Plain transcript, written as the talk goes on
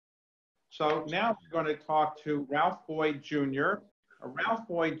So now we're going to talk to Ralph Boyd Jr. Ralph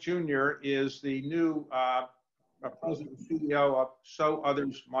Boyd Jr. is the new president and CEO of So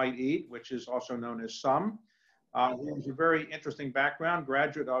Others Might Eat, which is also known as SUM. He has a very interesting background,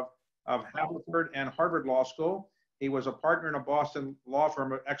 graduate of Haverford and Harvard Law School. He was a partner in a Boston law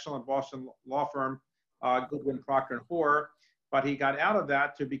firm, an excellent Boston law firm, Goodwin Procter & Hoare, but he got out of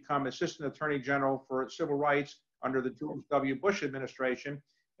that to become Assistant Attorney General for Civil Rights under the George W. Bush administration,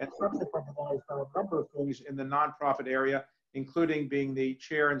 and subsequently has done a number of things in the nonprofit area, including being the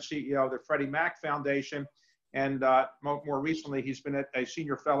chair and CEO of the Freddie Mac Foundation, and more recently, he's been a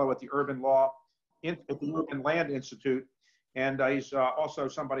senior fellow at the Urban Land Institute, and he's also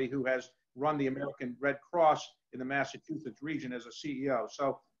somebody who has run the American Red Cross in the Massachusetts region as a CEO.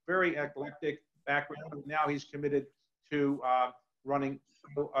 So very eclectic background. Now he's committed to running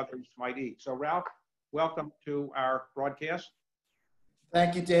So Others Might Eat. So Ralph, welcome to our broadcast.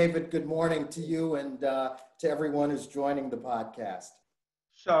 Thank you, David. Good morning to you and to everyone who's joining the podcast.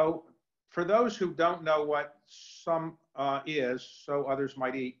 So for those who don't know what SUM is, So Others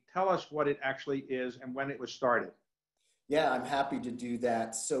Might Eat, tell us what it actually is and when it was started. Yeah, I'm happy to do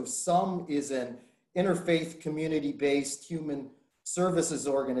that. So SUM is an interfaith community-based human services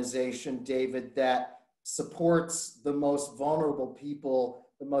organization, David, that supports the most vulnerable people,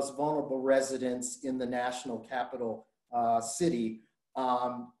 the most vulnerable residents in the national capital city.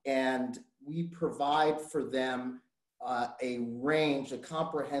 And we provide for them a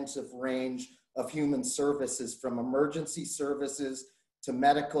comprehensive range of human services, from emergency services to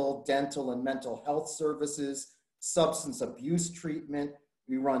medical, dental, and mental health services, substance abuse treatment.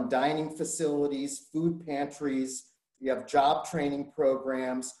 We run dining facilities, food pantries. We have job training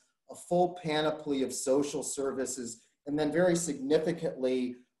programs, a full panoply of social services, and then very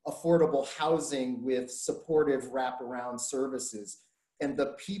significantly, affordable housing with supportive wraparound services. And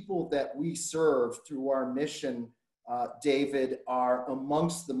the people that we serve through our mission, David, are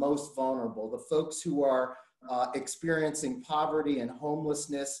amongst the most vulnerable, the folks who are experiencing poverty and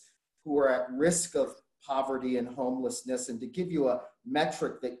homelessness, who are at risk of poverty and homelessness. And to give you a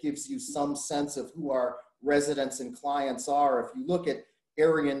metric that gives you some sense of who our residents and clients are, if you look at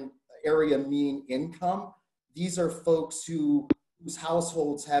area mean income, these are folks whose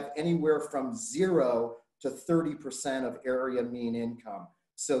households have anywhere from 0 to 30% of area mean income.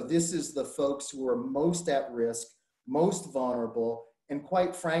 So this is the folks who are most at risk, most vulnerable, and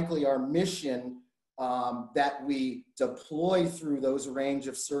quite frankly, our mission that we deploy through those range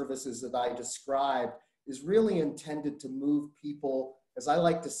of services that I described is really intended to move people, as I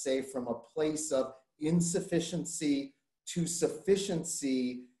like to say, from a place of insufficiency to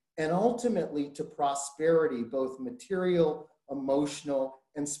sufficiency, and ultimately to prosperity, both material, emotional,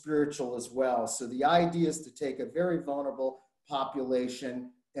 and spiritual as well. So the idea is to take a very vulnerable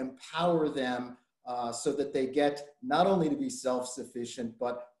population, empower them so that they get not only to be self-sufficient,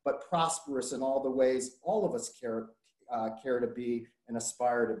 but prosperous in all the ways all of us care to be and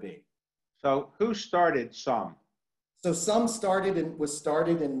aspire to be. So who started SUM? So SUM was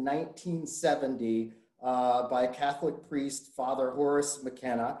started in 1970 by a Catholic priest, Father Horace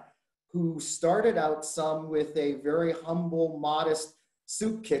McKenna, who started out SUM with a very humble, modest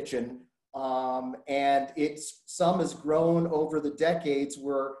soup kitchen. And SUM has grown over the decades.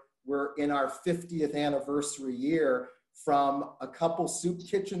 We're in our 50th anniversary year, from a couple soup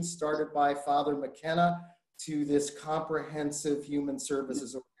kitchens started by Father McKenna to this comprehensive human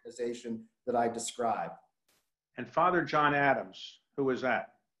services organization that I described. And Father John Adams, who was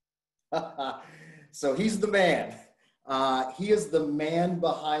that? So he's the man. He is the man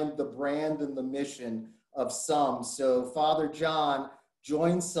behind the brand and the mission of SUM. So Father John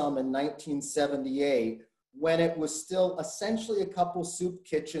joined SUM in 1978 when it was still essentially a couple soup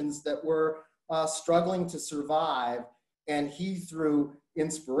kitchens that were struggling to survive. And he, through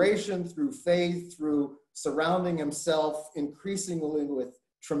inspiration, through faith, through surrounding himself increasingly with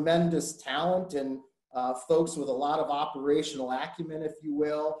tremendous talent and folks with a lot of operational acumen, if you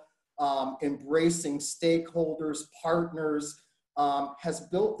will, embracing stakeholders, partners, has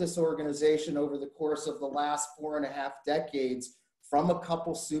built this organization over the course of the last 4.5 decades, from a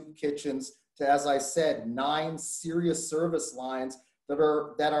couple soup kitchens to, as I said, 9 serious service lines that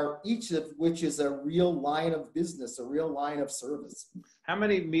are each of which is a real line of business, a real line of service. How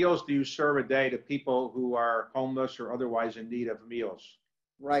many meals do you serve a day to people who are homeless or otherwise in need of meals?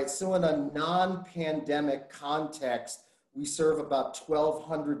 Right, so in a non-pandemic context, we serve about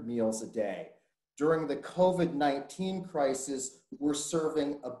 1,200 meals a day. During the COVID-19 crisis, we're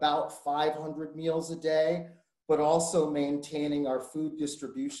serving about 500 meals a day, but also maintaining our food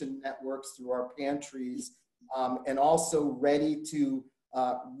distribution networks through our pantries, and also ready to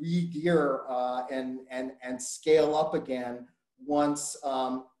re-gear and scale up again once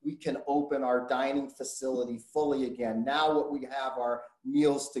we can open our dining facility fully again. Now what we have are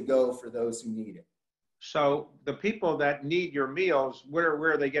meals to go for those who need it. So the people that need your meals, where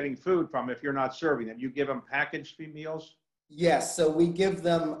are they getting food from if you're not serving them? You give them packaged meals? Yes, so we give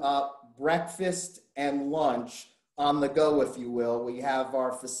them breakfast and lunch on the go, if you will. We have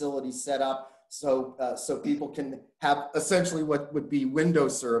our facility set up so people can have essentially what would be window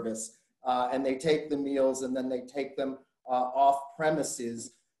service, and they take the meals and then they take them off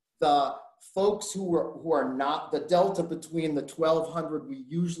premises. The folks who are not, the delta between the 1,200 we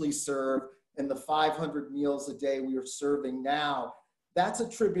usually serve and the 500 meals a day we are serving now, that's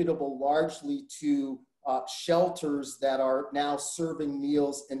attributable largely to shelters that are now serving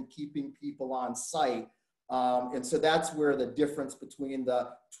meals and keeping people on site. And so that's where the difference between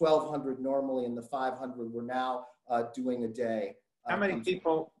the 1,200 normally and the 500 we're now doing a day. How many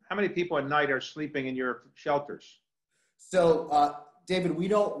people at night are sleeping in your shelters? So, David, we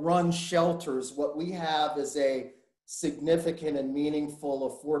don't run shelters. What we have is a significant and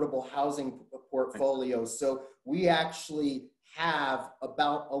meaningful affordable housing portfolio. So we actually have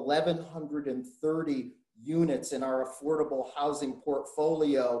about 1,130 units in our affordable housing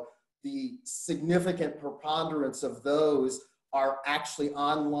portfolio. The significant preponderance of those are actually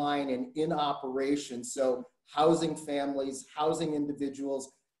online and in operation. So housing families, housing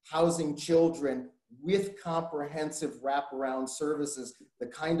individuals, housing children with comprehensive wraparound services, the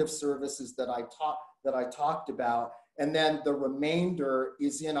kind of services that I talked about. And then the remainder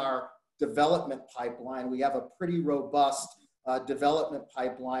is in our development pipeline. We have a pretty robust development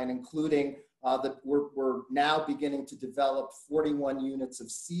pipeline, including we're now beginning to develop 41 units of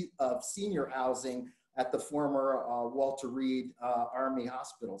senior housing at the former Walter Reed Army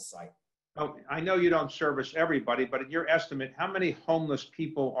Hospital site. Oh, I know you don't service everybody, but in your estimate, how many homeless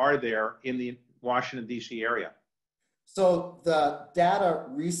people are there in the Washington, D.C. area? So the data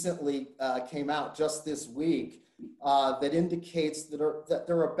recently came out just this week that indicates that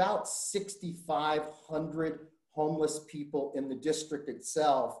there are about 6,500 homeless people in the district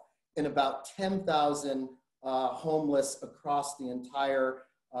itself and about 10,000 homeless across the entire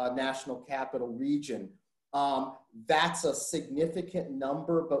national capital region. That's a significant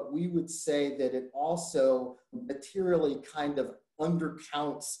number, but we would say that it also materially kind of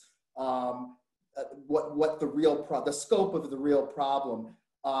undercounts what the scope of the real problem.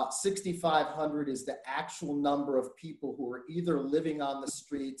 6,500 is the actual number of people who are either living on the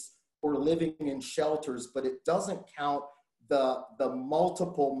streets or living in shelters, but it doesn't count the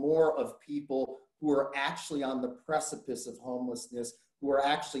multiple more of people who are actually on the precipice of homelessness, who are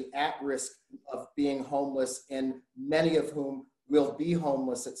actually at risk of being homeless, and many of whom will be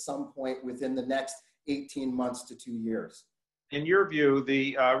homeless at some point within the next 18 months to 2 years. In your view,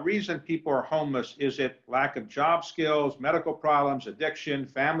 the reason people are homeless, is it lack of job skills, medical problems, addiction,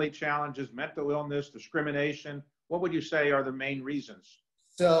 family challenges, mental illness, discrimination? What would you say are the main reasons?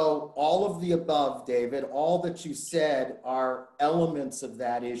 So all of the above, David, all that you said are elements of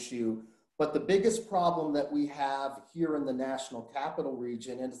that issue. But the biggest problem that we have here in the National Capital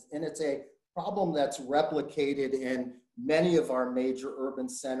Region, and it's a problem that's replicated in many of our major urban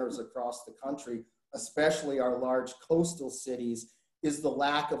centers across the country, especially our large coastal cities, is the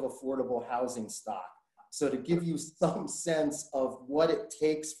lack of affordable housing stock. So to give you some sense of what it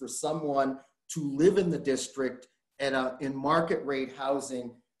takes for someone to live in the district and in market rate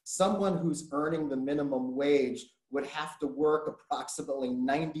housing, someone who's earning the minimum wage would have to work approximately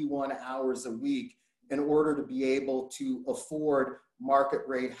 91 hours a week in order to be able to afford market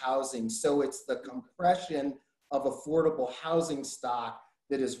rate housing. So it's the compression of affordable housing stock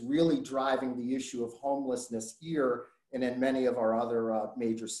that is really driving the issue of homelessness here and in many of our other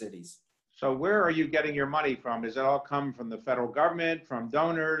major cities. So where are you getting your money from? Does it all come from the federal government, from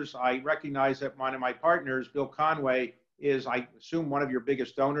donors? I recognize that one of my partners, Bill Conway, is, I assume, one of your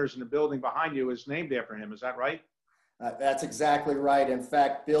biggest donors, and the building behind you is named after him. Is that right? That's exactly right. In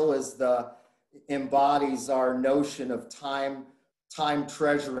fact, Bill embodies our notion of time,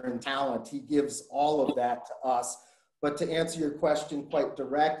 treasure, and talent. He gives all of that to us. But to answer your question quite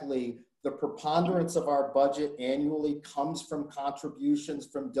directly, the preponderance of our budget annually comes from contributions,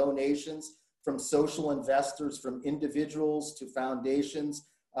 from donations, from social investors, from individuals to foundations,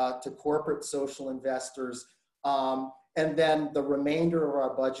 to corporate social investors. And then the remainder of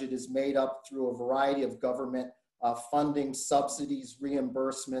our budget is made up through a variety of government funding, subsidies,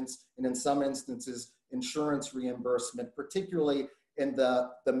 reimbursements, and in some instances, insurance reimbursement, particularly in the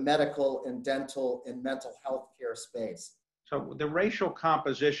medical and dental and mental health care space. So the racial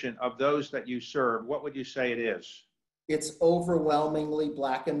composition of those that you serve, what would you say it is? It's overwhelmingly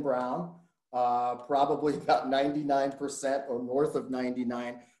Black and brown, probably about 99% or north of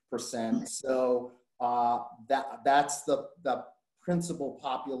 99%. So that's the principal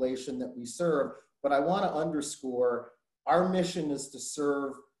population that we serve. But I want to underscore, our mission is to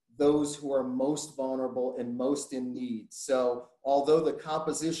serve those who are most vulnerable and most in need. So although the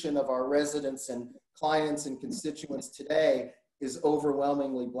composition of our residents and clients and constituents today is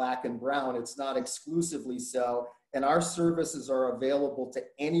overwhelmingly Black and brown, it's not exclusively so. And our services are available to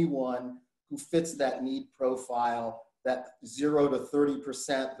anyone who fits that need profile, that 0 to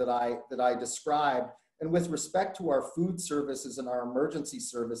 30% that I described. And with respect to our food services and our emergency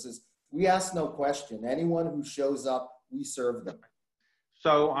services, we ask no question. Anyone who shows up, we serve them.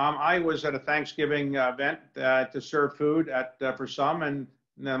 So I was at a Thanksgiving event to serve food for some, and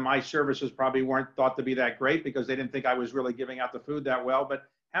my services probably weren't thought to be that great because they didn't think I was really giving out the food that well. But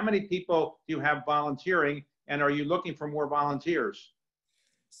how many people do you have volunteering, and are you looking for more volunteers?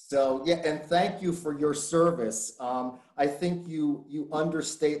 So yeah, and thank you for your service. I think you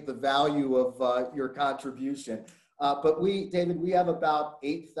understate the value of your contribution. But David, we have about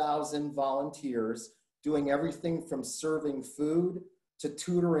 8,000 volunteers doing everything from serving food to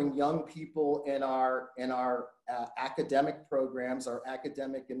tutoring young people in our academic programs, our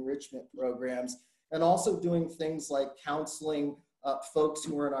academic enrichment programs, and also doing things like counseling folks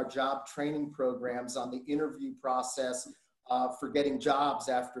who are in our job training programs on the interview process for getting jobs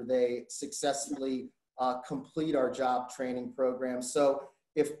after they successfully complete our job training program. So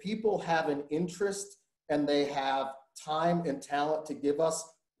if people have an interest and they have time and talent to give us,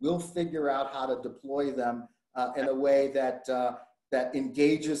 we'll figure out how to deploy them in a way that that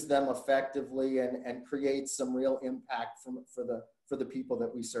engages them effectively and creates some real impact for the people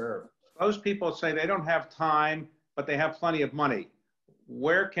that we serve. Those people say they don't have time, but they have plenty of money.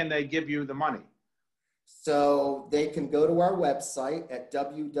 Where can they give you the money? So they can go to our website at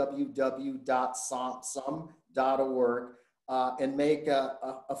www.som.org and make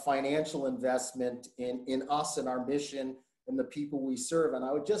a financial investment in us and our mission and the people we serve. And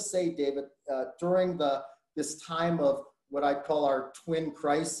I would just say, David, during this time of what I call our twin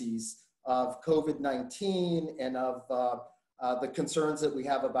crises of COVID-19 and of the concerns that we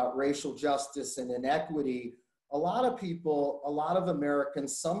have about racial justice and inequity, a lot of people, a lot of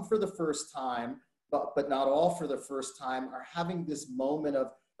Americans, some for the first time, but not all for the first time, are having this moment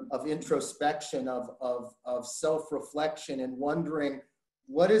of introspection, of self-reflection and wondering,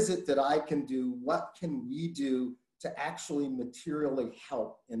 what is it that I can do? What can we do to actually materially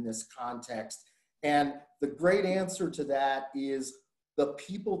help in this context? And the great answer to that is the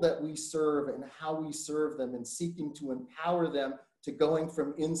people that we serve and how we serve them and seeking to empower them to going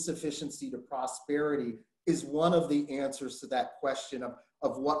from insufficiency to prosperity is one of the answers to that question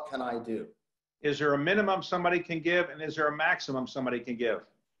of what can I do? Is there a minimum somebody can give, and is there a maximum somebody can give?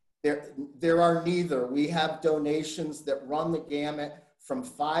 There are neither. We have donations that run the gamut from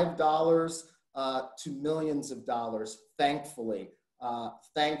 $5 to millions of dollars, thankfully,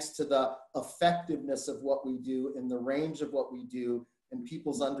 thanks to the effectiveness of what we do and the range of what we do and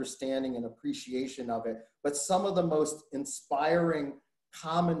people's understanding and appreciation of it. But some of the most inspiring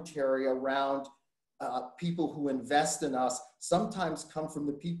commentary around people who invest in us sometimes come from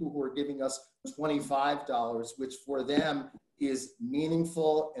the people who are giving us $25, which for them is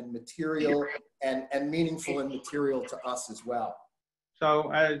meaningful and material and meaningful and material to us as well.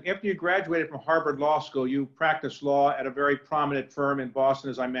 So after you graduated from Harvard Law School, you practiced law at a very prominent firm in Boston,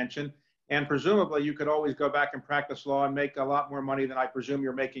 as I mentioned, and presumably you could always go back and practice law and make a lot more money than I presume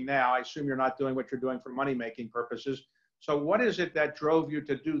you're making now. I assume you're not doing what you're doing for money-making purposes. So what is it that drove you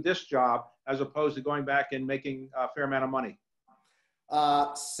to do this job as opposed to going back and making a fair amount of money?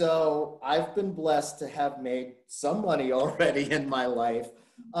 So I've been blessed to have made some money already in my life.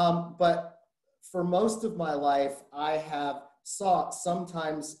 But for most of my life, I have sought,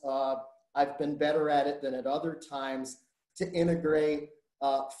 sometimes I've been better at it than at other times, to integrate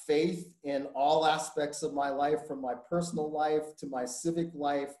faith in all aspects of my life, from my personal life to my civic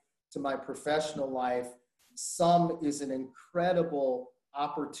life to my professional life. Some is an incredible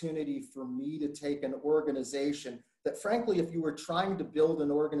opportunity for me to take an organization that, frankly, if you were trying to build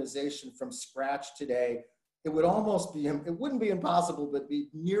an organization from scratch today, it would almost be, it wouldn't be impossible, but be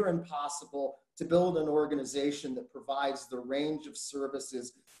near impossible to build an organization that provides the range of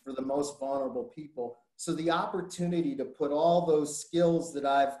services for the most vulnerable people. So the opportunity to put all those skills that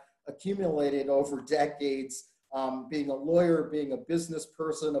I've accumulated over decades, being a lawyer, being a business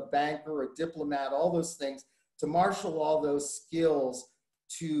person, a banker, a diplomat, all those things, to marshal all those skills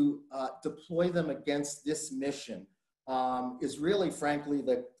to deploy them against this mission is really, frankly,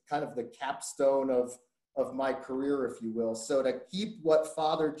 the kind of the capstone of my career, if you will. So to keep what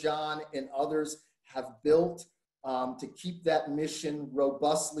Father John and others have built, to keep that mission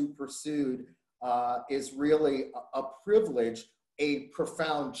robustly pursued, is really a privilege, a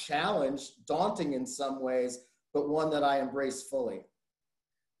profound challenge, daunting in some ways, but one that I embrace fully.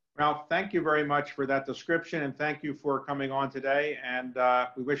 Ralph, thank you very much for that description, and thank you for coming on today, and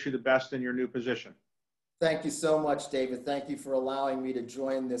we wish you the best in your new position. Thank you so much, David. Thank you for allowing me to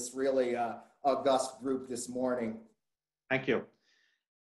join this really august group this morning. Thank you.